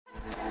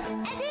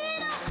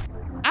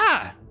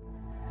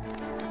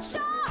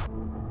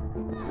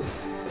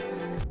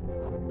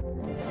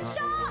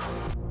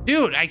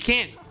Dude, I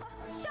can't.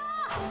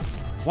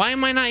 Why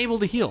am I not able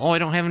to heal? Oh, I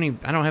don't have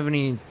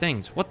any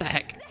things. What the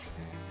heck?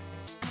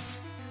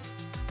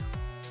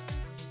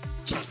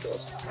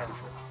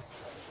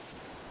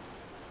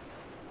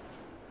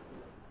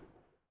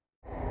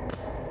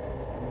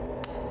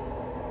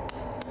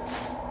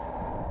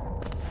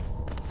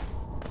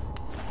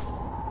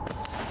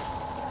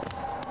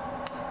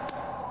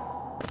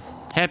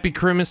 Happy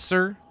Christmas,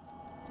 sir.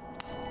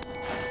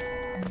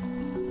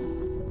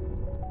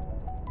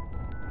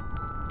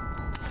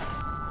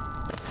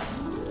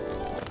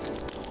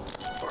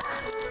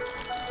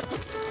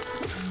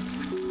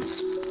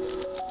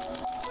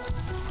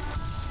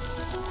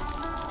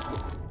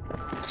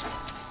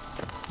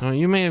 Well,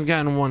 you may have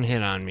gotten one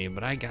hit on me,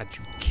 but I got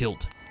you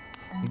killed.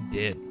 You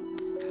did.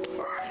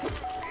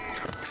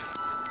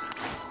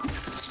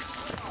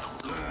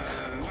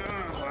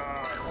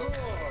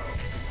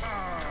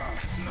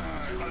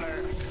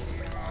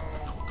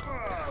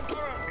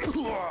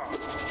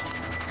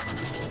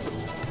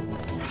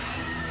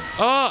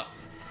 Oh!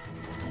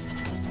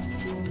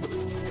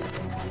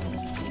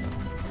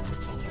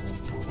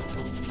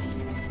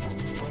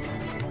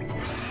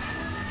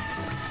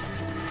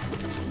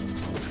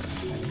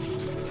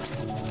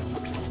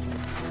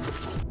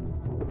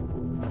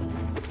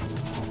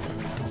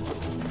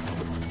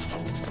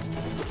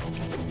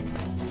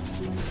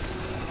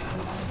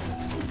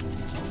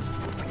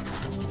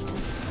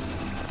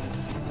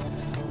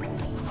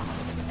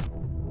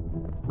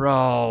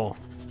 Bro.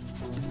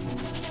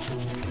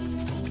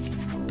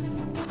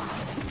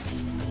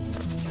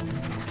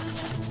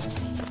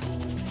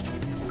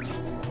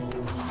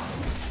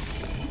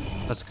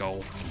 Let's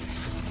go.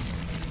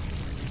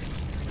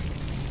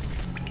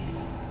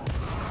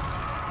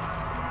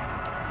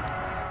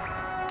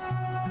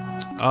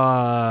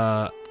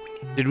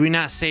 Did we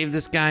not save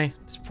this guy?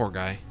 This poor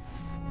guy.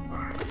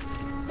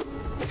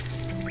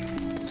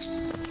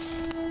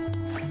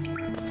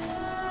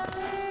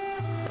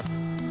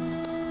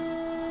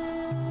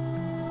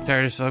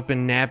 Tired as fuck,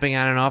 been napping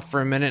on and off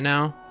for a minute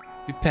now.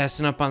 Be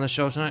passing up on the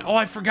show tonight. Oh,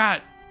 I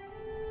forgot.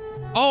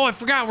 Oh, I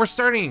forgot. We're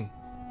starting.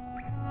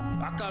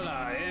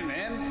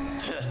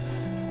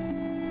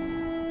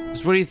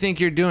 So what do you think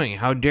you're doing?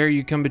 How dare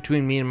you come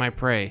between me and my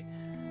prey?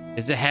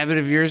 Is it a habit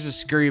of yours to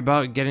scurry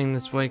about getting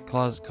this way,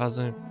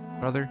 cousin,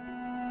 brother?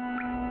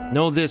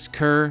 Know this,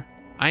 cur.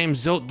 I am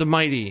Zote the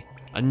Mighty,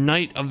 a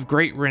knight of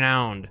great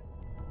renown.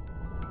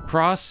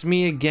 Cross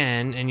me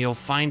again, and you'll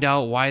find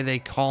out why they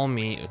call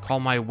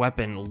my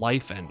weapon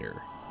Life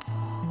Ender.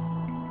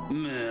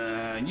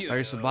 Are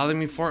you so bothering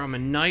me for? I'm a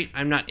knight.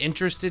 I'm not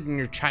interested in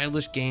your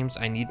childish games.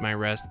 I need my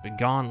rest.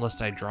 Begone,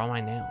 lest I draw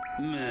my nail.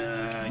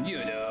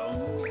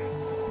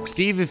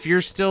 Steve, if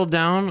you're still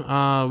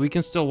down, we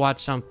can still watch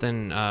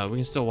something. We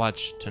can still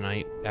watch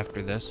tonight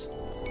after this.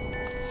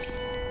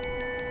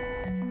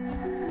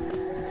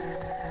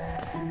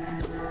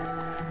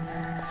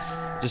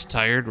 Just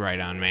tired? Right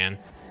on, man.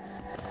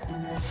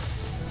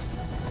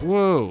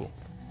 Whoa.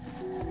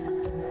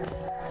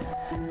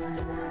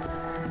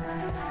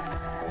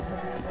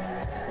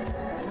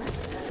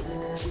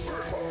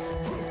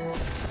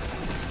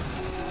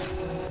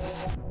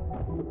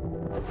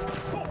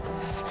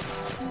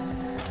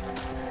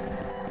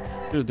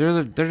 Dude,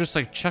 they're just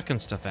like chucking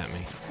stuff at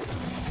me.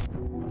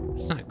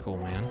 It's not cool,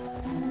 man.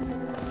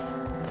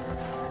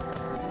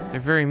 They're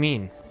very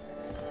mean.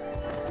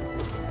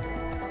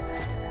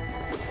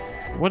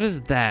 What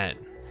is that?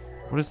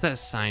 What does that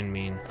sign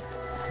mean?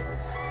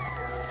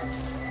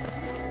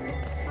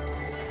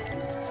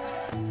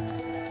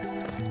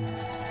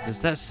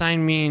 Does that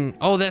sign mean...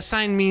 Oh, that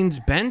sign means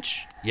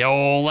bench?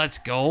 Yo, let's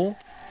go.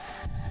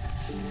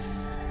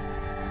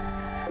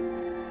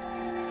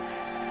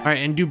 All right,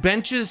 and do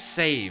benches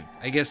save?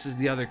 I guess is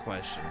the other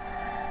question.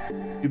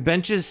 Do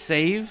benches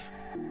save?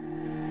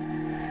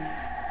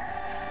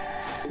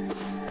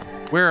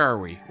 Where are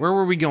we? Where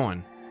were we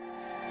going?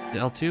 The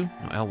L2?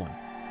 No, L1.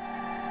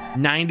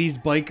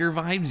 90s biker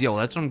vibes? Yo,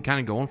 that's what I'm kind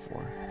of going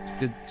for.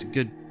 It's a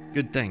good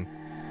thing.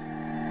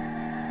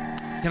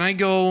 Can I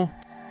go...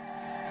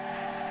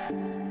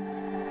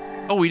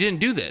 Oh, we didn't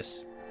do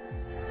this.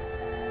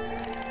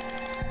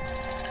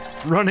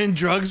 Running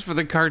drugs for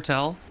the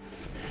cartel.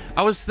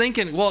 I was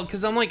thinking, well,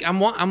 because I'm like, I'm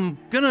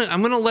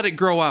gonna let it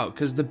grow out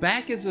because the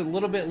back is a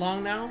little bit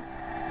long now.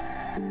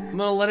 I'm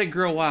gonna let it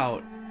grow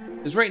out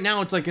because right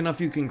now it's like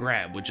enough you can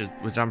grab, which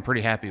I'm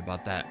pretty happy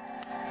about that.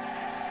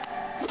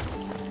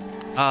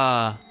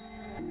 I'm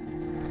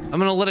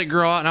gonna let it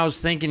grow out, and I was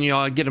thinking, you know,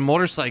 I'd get a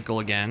motorcycle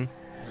again,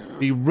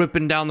 be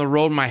ripping down the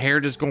road, my hair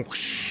just going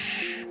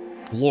whoosh.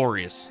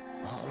 Glorious.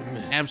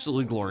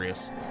 Absolutely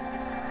glorious.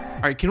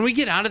 All right, can we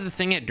get out of the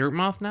thing at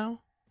Dirtmouth now?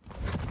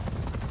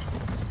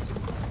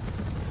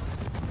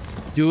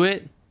 Do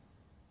it.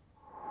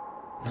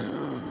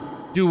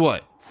 Do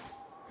what?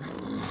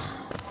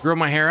 Grow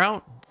my hair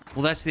out?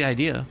 Well, that's the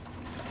idea.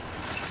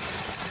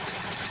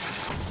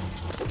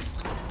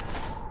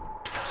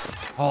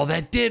 Oh,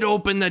 that did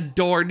open the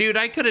door. Dude,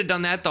 I could have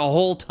done that the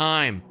whole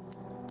time.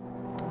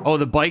 Oh,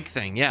 the bike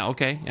thing. Yeah,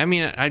 okay. I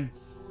mean,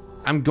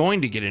 I'm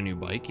going to get a new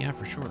bike. Yeah,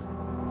 for sure.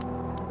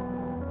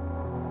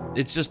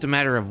 It's just a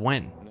matter of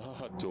when.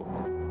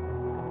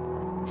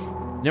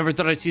 Never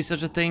thought I'd see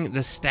such a thing.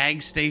 The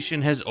Stag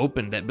Station has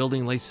opened. That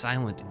building lay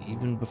silent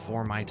even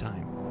before my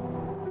time.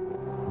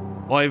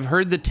 Well, I've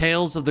heard the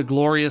tales of the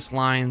glorious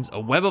lines, a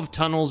web of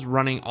tunnels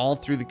running all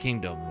through the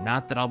kingdom.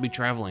 Not that I'll be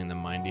traveling them,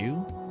 mind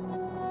you.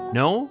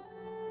 No?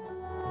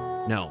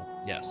 No.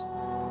 Yes.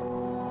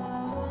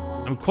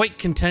 I'm quite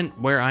content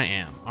where I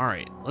am. All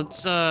right,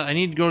 let's, I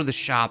need to go to the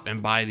shop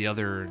and buy the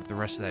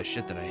rest of that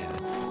shit that I had,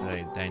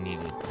 that I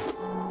needed.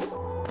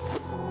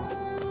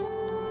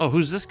 Oh,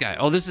 who's this guy?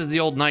 Oh, this is the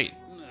old knight.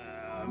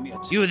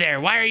 You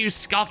there, why are you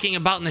skulking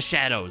about in the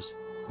shadows?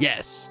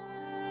 Yes.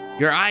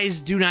 Your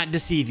eyes do not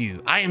deceive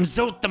you. I am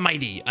Zote the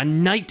Mighty, a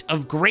knight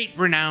of great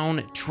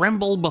renown.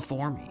 Tremble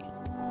before me.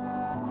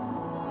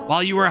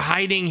 While you were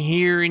hiding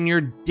here in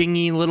your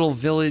dingy little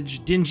village,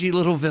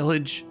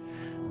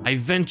 I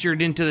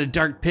ventured into the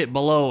dark pit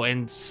below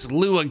and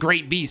slew a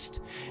great beast.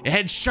 It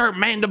had sharp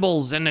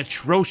mandibles and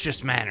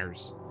atrocious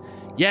manners.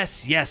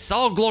 Yes, yes,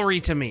 all glory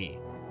to me.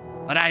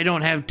 But I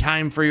don't have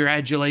time for your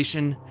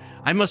adulation.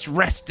 I must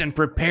rest and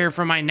prepare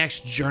for my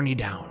next journey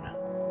down.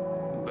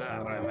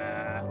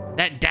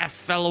 That daft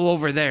fellow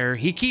over there,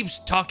 he keeps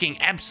talking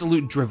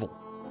absolute drivel.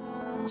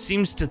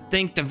 Seems to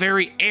think the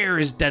very air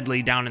is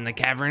deadly down in the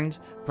caverns.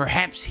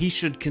 Perhaps he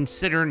should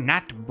consider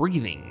not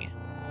breathing.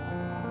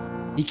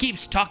 He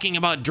keeps talking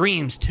about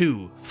dreams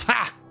too.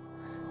 Ha!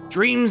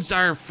 Dreams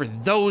are for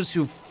those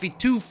who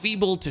too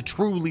feeble to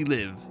truly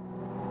live.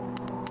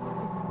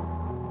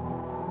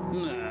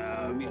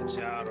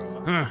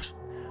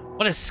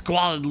 What a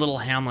squalid little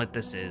hamlet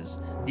this is.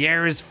 The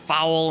air is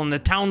foul and the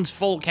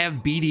townsfolk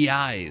have beady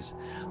eyes.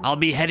 I'll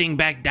be heading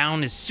back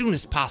down as soon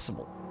as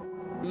possible.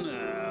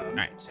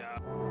 Alright.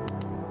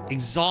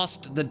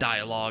 Exhaust the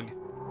dialogue.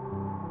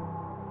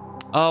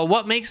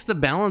 What makes the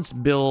balance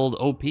build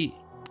OP?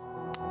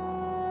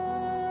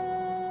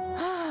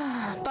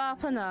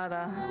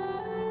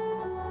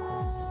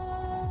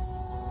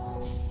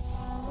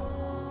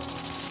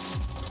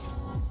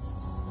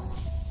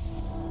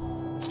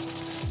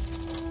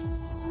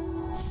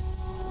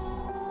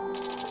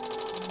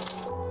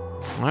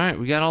 All right,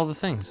 we got all the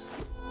things.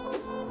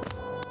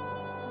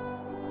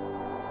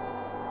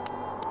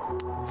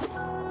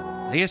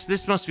 I guess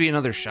this must be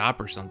another shop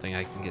or something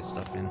I can get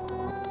stuff in.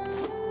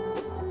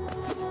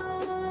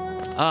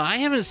 I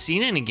haven't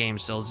seen any game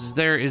sales. Is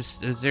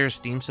there a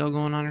Steam sale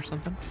going on or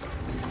something?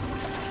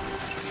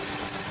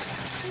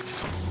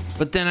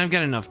 But then I've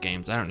got enough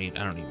games. I don't need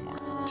more.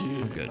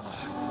 I'm good.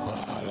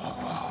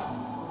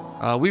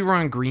 We were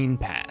on Green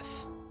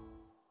Path.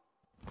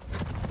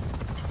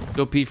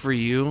 Go P for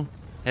you.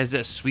 Has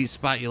that sweet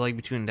spot you like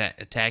between that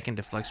attack and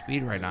deflect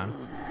speed? Right on.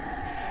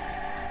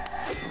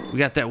 We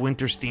got that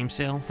winter Steam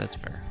sale. That's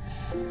fair.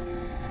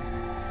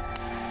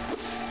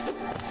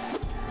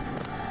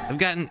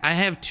 I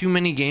have too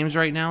many games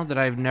right now that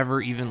I've never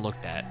even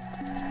looked at.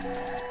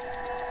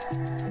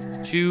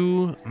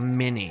 Too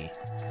many.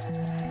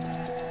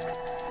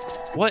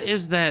 What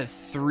is that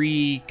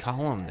 3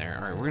 column there?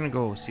 All right, we're gonna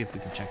go see if we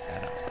can check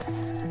that out.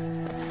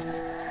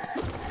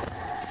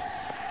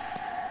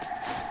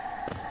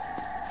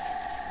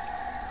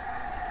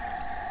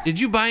 Did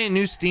you buy a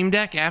new Steam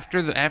Deck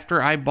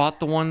after I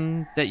bought the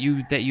one that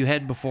you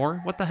had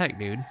before? What the heck,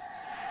 dude?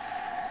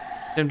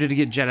 Tempted to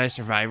get Jedi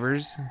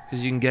Survivors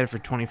because you can get it for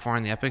 $24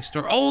 on the Epic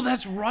Store. Oh,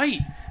 that's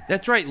right.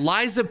 That's right.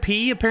 Liza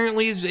P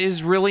apparently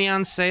is really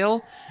on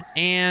sale,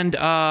 and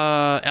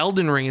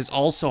Elden Ring is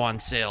also on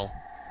sale.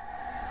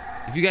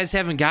 If you guys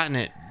haven't gotten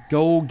it,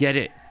 go get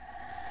it.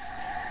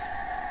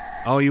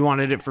 Oh, you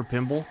wanted it for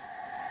pinball?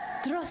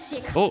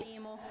 Oh,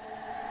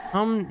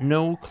 come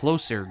no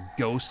closer,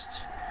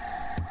 ghost.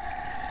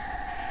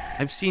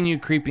 I've seen you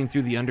creeping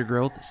through the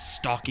undergrowth,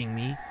 stalking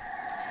me.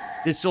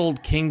 This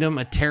old kingdom,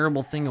 a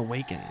terrible thing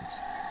awakens.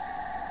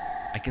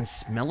 I can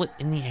smell it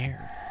in the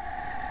air.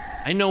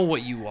 I know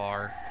what you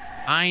are.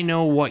 I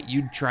know what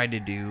you'd try to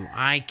do.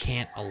 I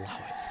can't allow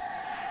it.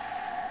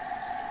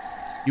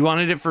 You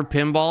wanted it for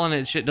pinball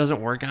and shit doesn't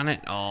work on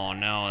it? Oh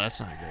no, that's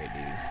not great,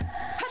 dude.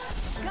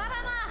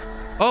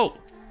 Oh!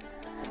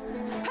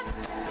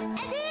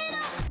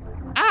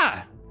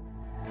 Ah!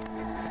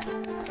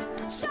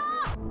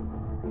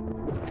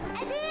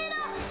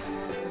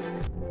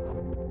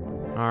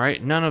 All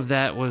right, none of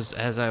that was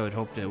as I would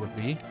hoped it would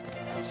be.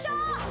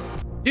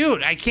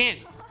 Dude, I can't.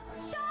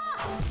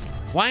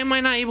 Why am I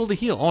not able to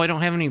heal? Oh, I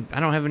don't have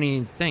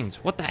any things.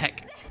 What the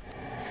heck?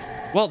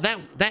 Well,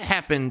 that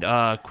happened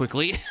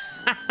quickly.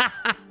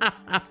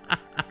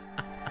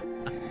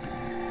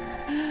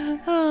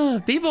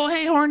 People,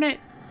 hey Hornet.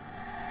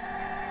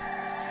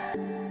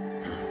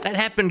 That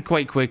happened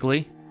quite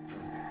quickly.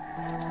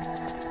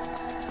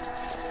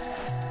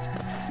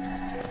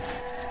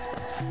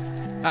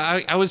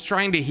 I was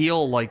trying to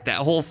heal like that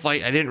whole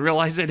fight. I didn't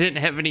realize I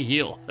didn't have any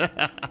heal.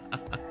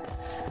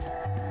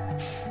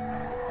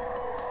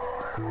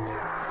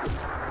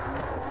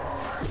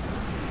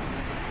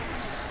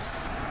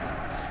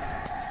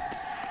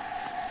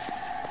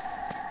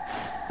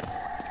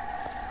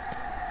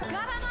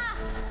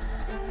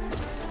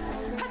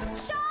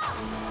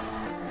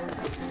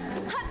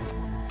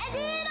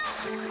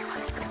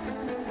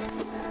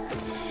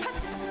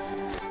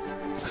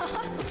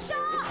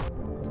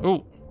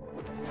 Oh.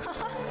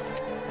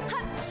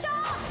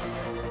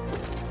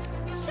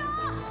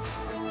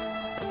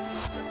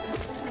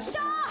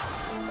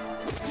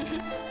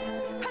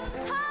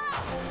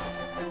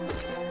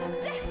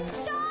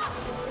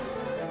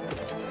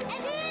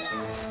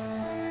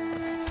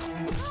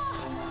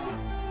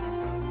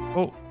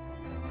 Oh.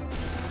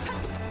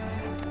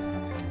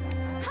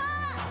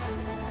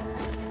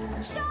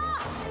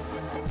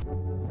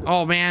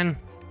 Oh man,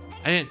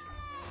 I didn't.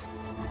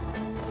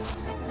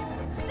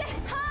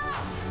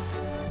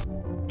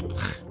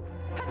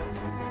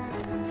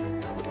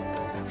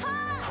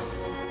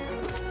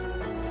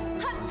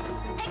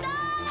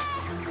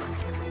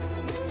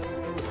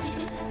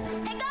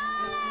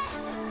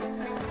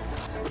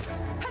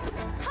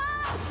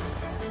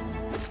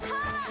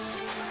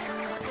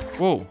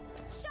 Whoa.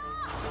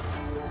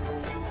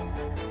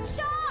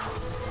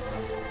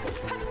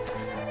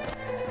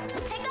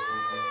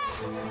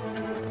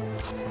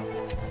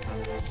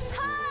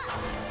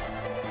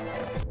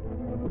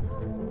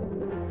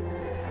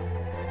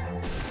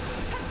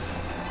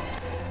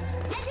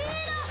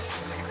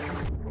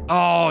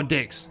 Oh,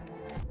 dicks.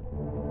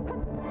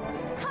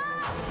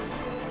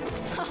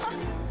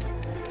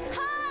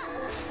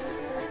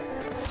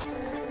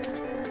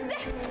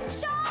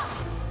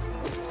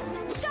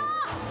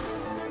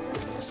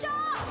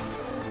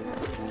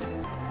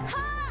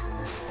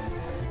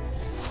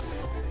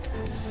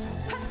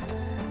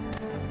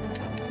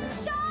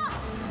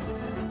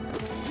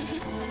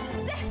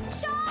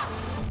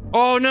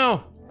 Oh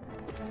no.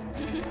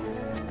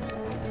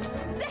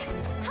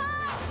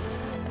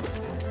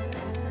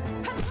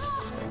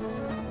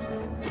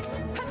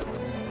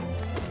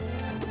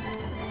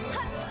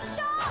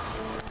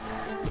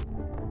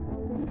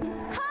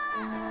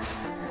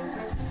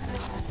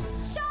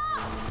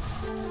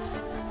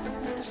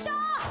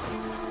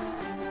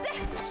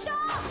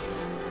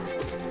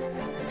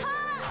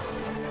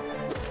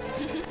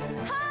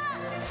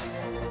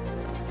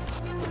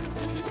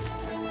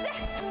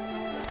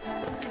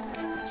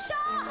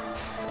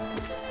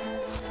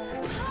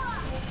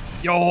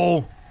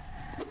 Yo.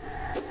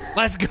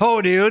 Let's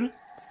go, dude.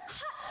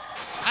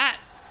 Ah.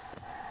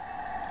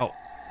 Oh.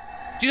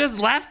 She just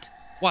left?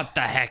 What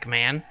the heck,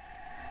 man?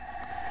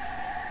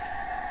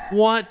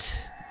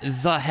 What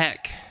the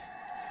heck?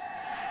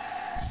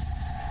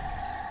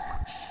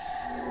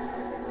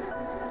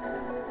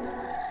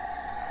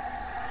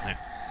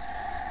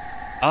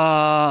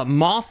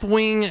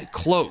 Mothwing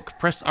cloak.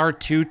 Press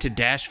R2 to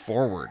dash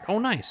forward. Oh,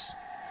 nice.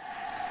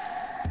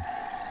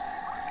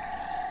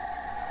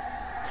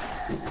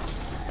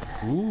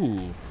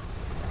 Ooh.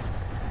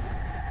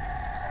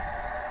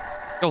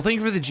 Oh, thank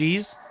you for the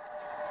G's.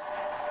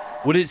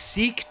 Would it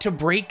seek to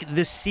break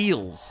the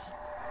seals?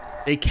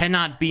 They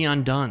cannot be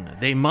undone.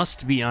 They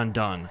must be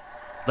undone.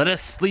 Let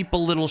us sleep a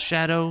little,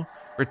 shadow.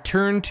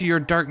 Return to your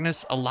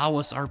darkness. Allow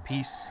us our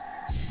peace.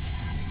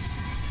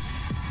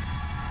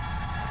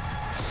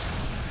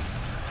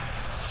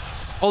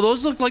 Oh,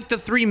 those look like the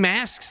 3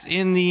 masks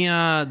in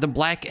the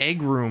black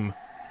egg room.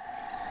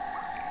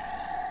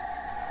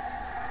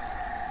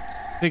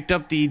 Picked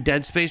up the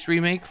Dead Space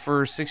remake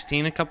for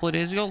 16 a couple of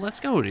days ago. Let's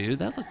go,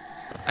 dude.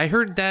 I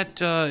heard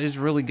that is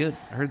really good.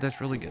 I heard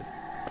that's really good.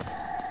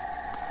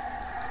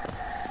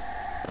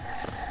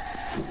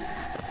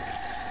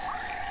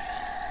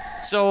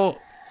 So,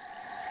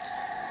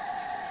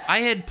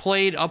 I had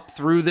played up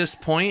through this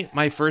point,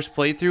 my first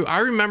playthrough. I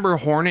remember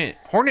Hornet.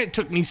 Hornet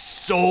took me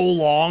so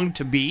long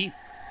to beat.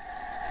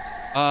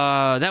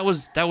 That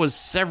was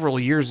several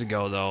years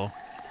ago, though.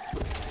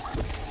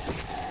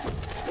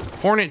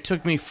 Hornet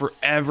took me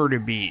forever to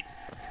beat.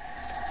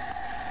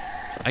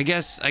 I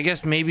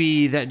guess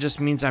maybe that just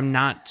means I'm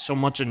not so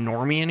much a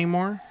normie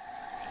anymore.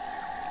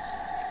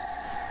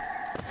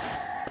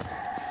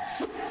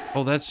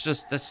 Oh, that's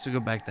to go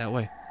back that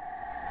way.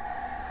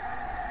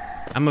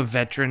 I'm a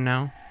veteran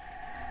now.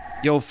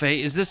 Yo,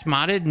 Faye, is this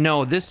modded?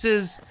 No, this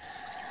is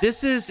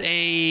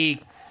a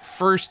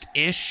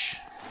first-ish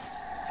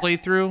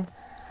playthrough.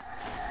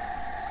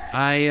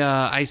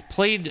 I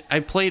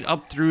played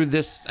up through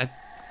this.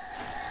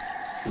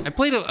 I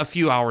played a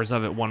few hours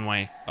of it one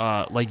way,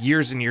 like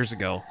years and years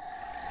ago.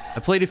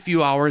 I played a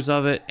few hours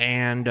of it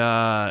and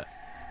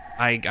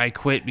I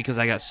quit because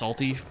I got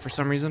salty for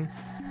some reason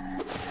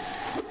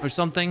or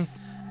something.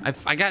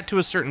 I got to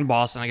a certain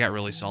boss and I got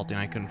really salty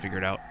and I couldn't figure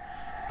it out.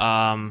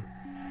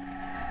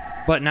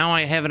 But now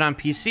I have it on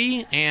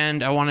PC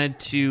and I wanted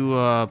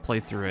to play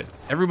through it.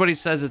 Everybody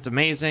says it's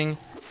amazing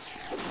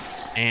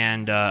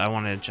and I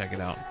wanted to check it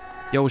out.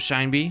 Yo,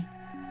 Shinebee.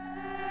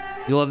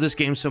 You love this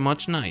game so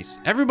much?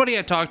 Nice. Everybody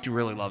I talk to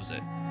really loves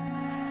it.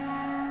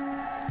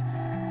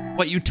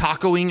 What you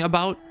tacoing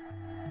about?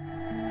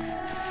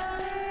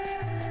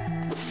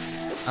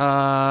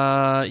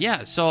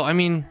 Yeah, so, I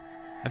mean,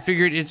 I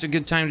figured it's a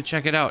good time to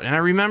check it out. And I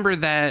remember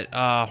that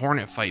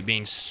Hornet fight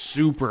being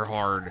super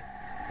hard.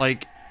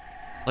 Like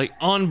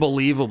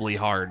unbelievably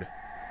hard.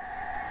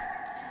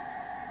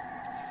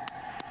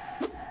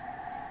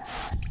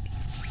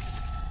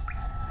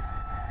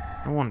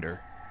 I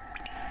wonder.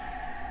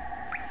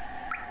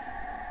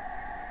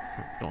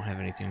 Don't have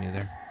anything new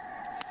there.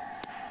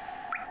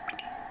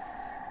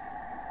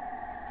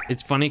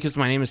 It's funny because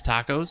my name is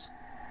Tacos.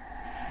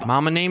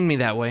 Mama named me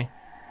that way.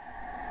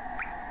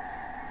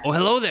 Oh,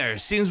 hello there.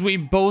 Seems we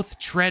both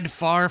tread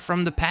far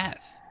from the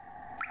path.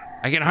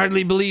 I can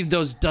hardly believe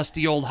those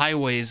dusty old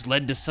highways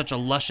led to such a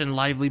lush and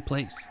lively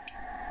place.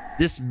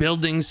 This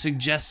building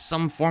suggests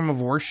some form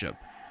of worship,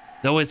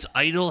 though its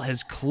idol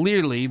has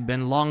clearly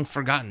been long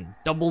forgotten.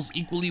 Doubles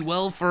equally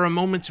well for a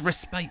moment's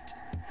respite.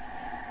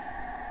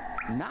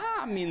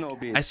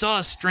 I saw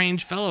a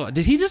strange fellow.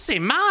 Did he just say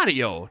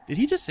Mario? Did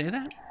he just say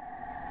that?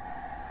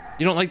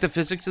 You don't like the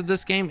physics of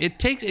this game? It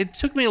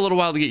took me a little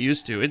while to get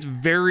used to. It's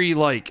very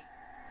like,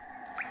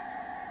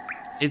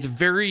 it's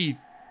very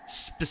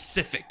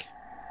specific.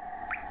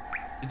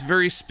 It's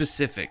very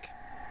specific.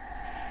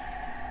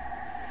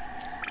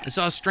 I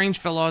saw a strange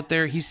fellow out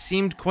there. He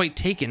seemed quite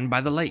taken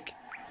by the lake.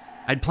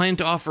 I'd planned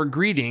to offer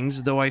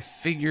greetings, though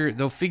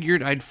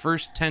figured I'd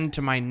first tend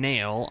to my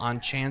nail on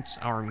chance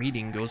our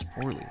meeting goes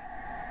poorly.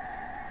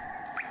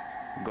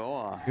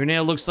 Your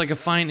nail looks like a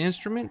fine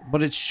instrument,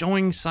 but it's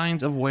showing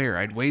signs of wear.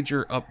 I'd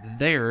wager up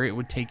there it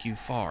would take you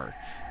far.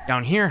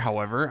 Down here,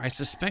 however, I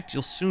suspect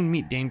you'll soon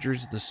meet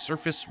dangers the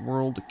surface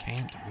world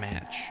can't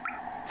match.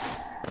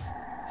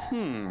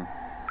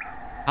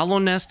 Hollow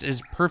Nest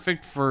is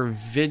perfect for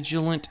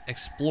vigilant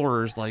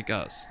explorers like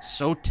us.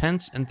 So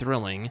tense and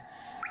thrilling.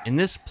 In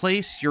this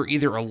place, you're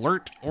either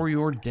alert or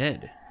you're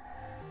dead.